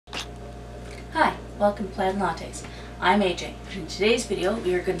Welcome to Plaid Lattes. I'm AJ. In today's video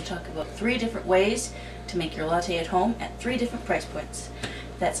we are going to talk about 3 different ways to make your latte at home at 3 different price points.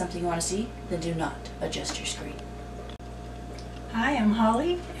 If that's something you want to see, then do not adjust your screen. Hi, I'm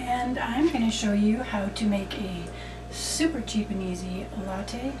Holly and I'm going to show you how to make a super cheap and easy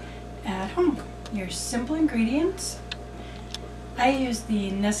latte at home. Your simple ingredients. I use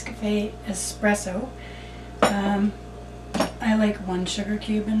the Nescafe Espresso. I like 1 sugar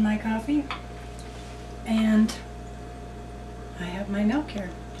cube in my coffee, and I have my milk here.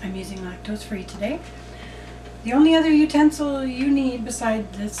 I'm using lactose free today. The only other utensil you need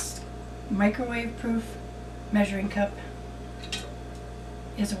beside this microwave proof measuring cup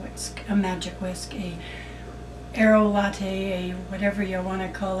is a whisk, a magic whisk, a aero latte, a whatever you want to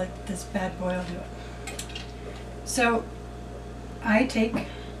call it. This bad boy will do it. So I take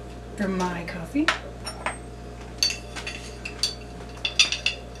for my coffee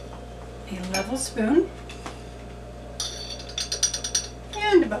a level spoon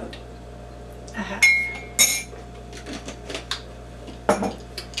and about a half.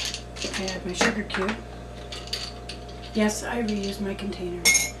 I add my sugar cube. Yes, I reuse my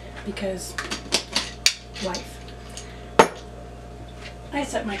containers because life. I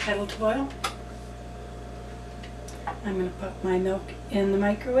set my kettle to boil. I'm going to put my milk in the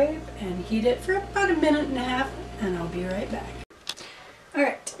microwave and heat it for about 1.5 minutes, and I'll be right back.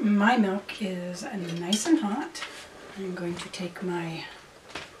 Alright, my milk is nice and hot. I'm going to take my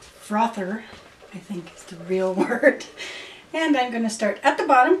frother, I think is the real word, and I'm going to start at the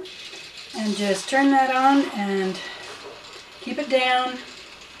bottom and just turn that on and keep it down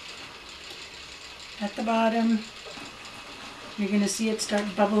at the bottom. You're going to see it start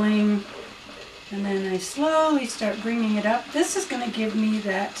bubbling, and then I slowly start bringing it up. This is going to give me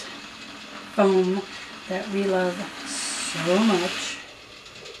that foam that we love so much.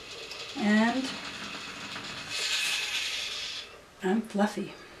 And I'm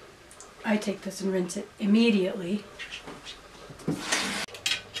fluffy. I take this and rinse it immediately.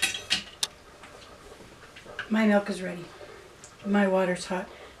 My milk is ready. My water's hot.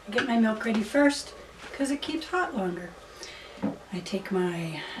 I get my milk ready first because it keeps hot longer. I take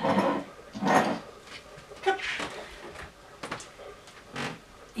my cup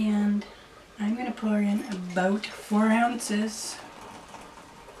and I'm going to pour in about 4 ounces.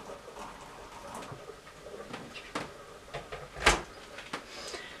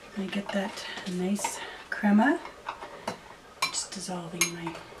 I get that nice crema, just dissolving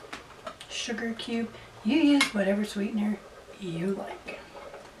my sugar cube. You use whatever sweetener you like.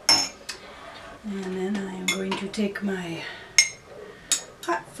 And then I am going to take my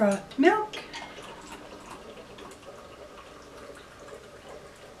hot frothed milk,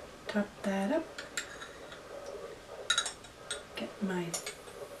 top that up, get my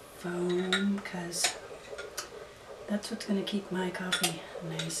foam because that's what's going to keep my coffee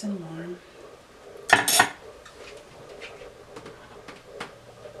nice and warm.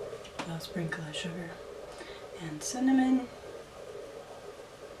 I'll sprinkle of sugar and cinnamon.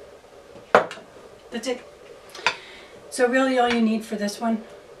 That's it. So really all you need for this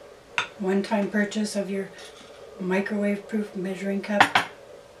one-time purchase of your microwave proof measuring cup,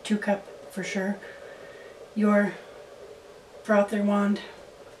 2 cup for sure, your frother wand.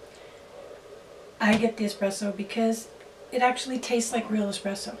 I get the espresso because it actually tastes like real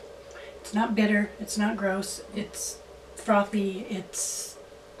espresso. It's not bitter, it's not gross, it's frothy, it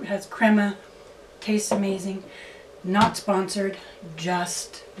has crema, tastes amazing. Not sponsored,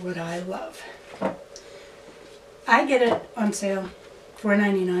 just what I love. I get it on sale,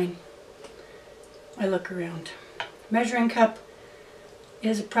 $4.99. I look around. Measuring cup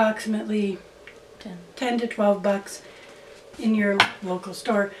is approximately 10 to 12 bucks in your local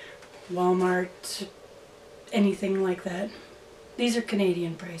store. Walmart, anything like that. These are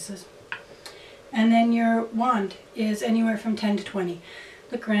Canadian prices. And then your wand is anywhere from 10 to 20.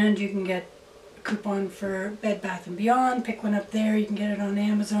 Look around, you can get a coupon for Bed Bath & Beyond, pick one up there, you can get it on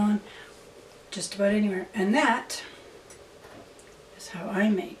Amazon, just about anywhere. And that is how I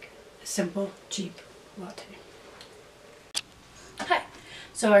make a simple, cheap latte. Hi.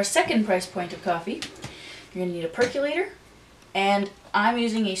 So our second price point of coffee, you're going to need a percolator, and I'm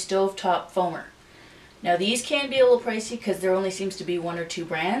using a stovetop foamer. Now these can be a little pricey because there only seems to be 1 or 2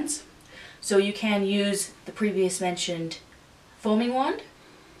 brands. So you can use the previous mentioned foaming wand,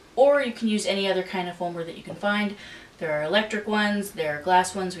 or you can use any other kind of foamer that you can find. There are electric ones, there are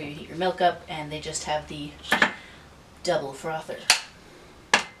glass ones where you heat your milk up, and they just have the double frother.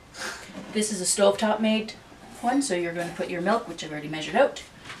 This is a stovetop made one, so you're going to put your milk, which I've already measured out,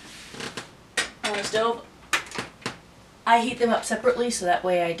 on the stove. I heat them up separately so that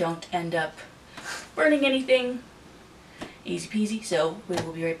way I don't end up burning anything. Easy peasy. So we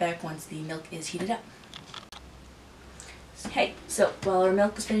will be right back once the milk is heated up. Okay, so while our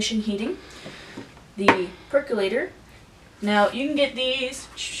milk is finishing heating, the percolator, now you can get these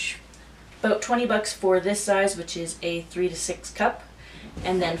about 20 bucks for this size, which is a 3 to 6 cup,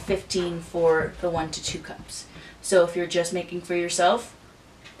 and then 15 for the 1 to 2 cups. So if you're just making for yourself,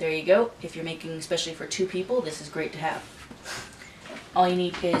 there you go. If you're making especially for 2 people, this is great to have. All you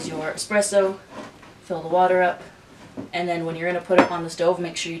need is your espresso, fill the water up, and then when you're going to put it on the stove,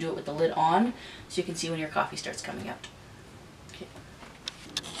 make sure you do it with the lid on so you can see when your coffee starts coming out.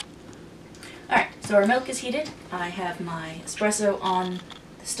 Alright, so our milk is heated. I have my espresso on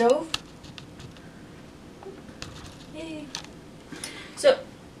the stove. Yay. So,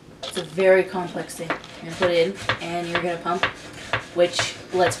 it's a very complex thing. You're going to put it in and you're going to pump, which,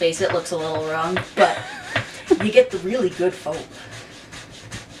 let's face it, looks a little wrong, but you get the really good foam.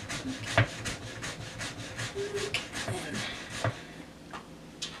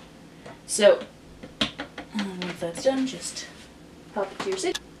 So, once that's done, just pop it to your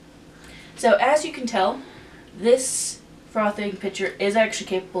sink. So as you can tell, this frothing pitcher is actually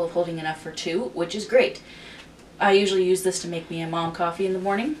capable of holding enough for 2, which is great. I usually use this to make me a mom coffee in the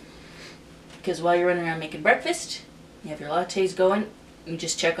morning, because while you're running around making breakfast, you have your lattes going, you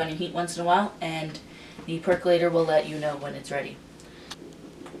just check on your heat once in a while, and the percolator will let you know when it's ready.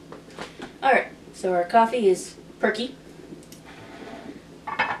 Alright, so our coffee is perky.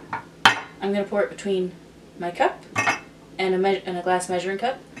 I'm going to pour it between my cup and a glass measuring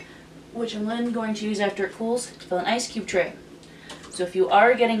cup, which I'm then going to use after it cools to fill an ice cube tray. So if you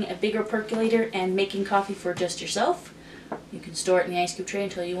are getting a bigger percolator and making coffee for just yourself, you can store it in the ice cube tray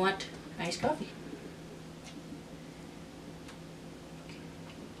until you want iced coffee.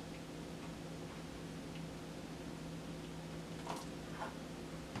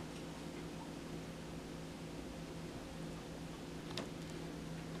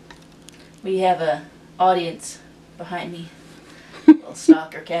 We have an audience behind me, little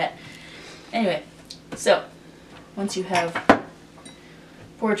stalker cat. Anyway, so once you have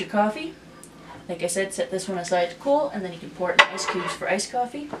poured your coffee, like I said, set this one aside to cool, and then you can pour it in ice cubes for iced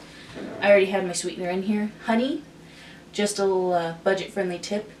coffee. I already had my sweetener in here. Honey, just a little budget-friendly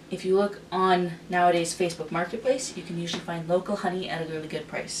tip. If you look on nowadays Facebook Marketplace, you can usually find local honey at a really good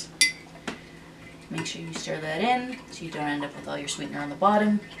price. Make sure you stir that in so you don't end up with all your sweetener on the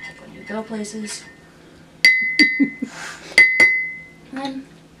bottom when you go places. And then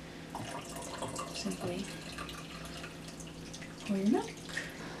simply pour your milk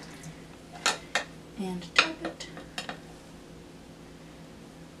and top it.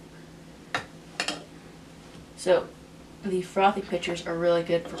 So the frothy pitchers are really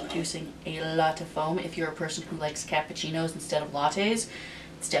good for producing a lot of foam. If you're a person who likes cappuccinos instead of lattes,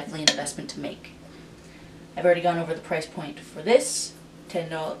 it's definitely an investment to make. I've already gone over the price point for this, 10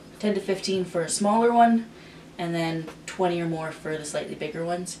 to 15 for a smaller one, and then 20 or more for the slightly bigger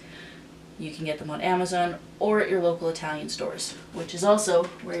ones. You can get them on Amazon or at your local Italian stores, which is also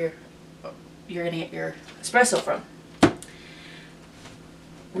where you're going to get your espresso from.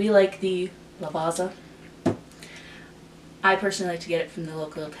 We like the Lavazza. I personally like to get it from the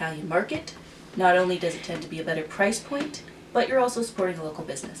local Italian market. Not only does it tend to be a better price point, but you're also supporting a local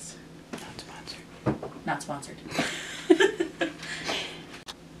business. Not sponsored. Not sponsored.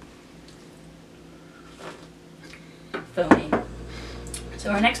 Foaming.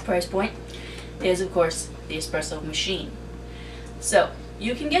 So our next price point is, of course, the espresso machine. So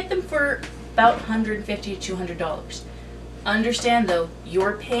you can get them for about $150 to $200. Understand though,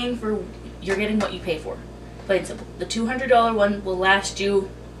 you're getting what you pay for. Plain and simple. The $200 one will last you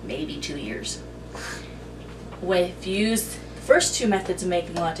maybe 2 years. If you use the first 2 methods of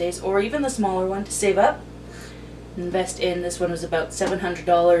making lattes, or even the smaller one, to save up, invest in, this one was about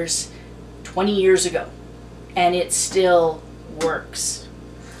 $700 20 years ago, and it still works.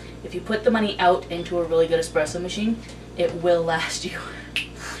 If you put the money out into a really good espresso machine, it will last you.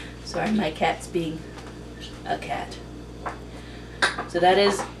 Sorry, my cat's being a cat. So that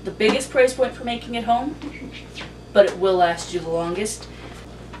is the biggest price point for making at home, but it will last you the longest.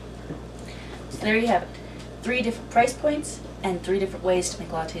 So there you have it. 3 different price points and 3 different ways to make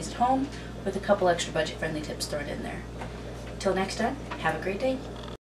lattes at home, with a couple extra budget-friendly tips thrown in there. Till next time, have a great day.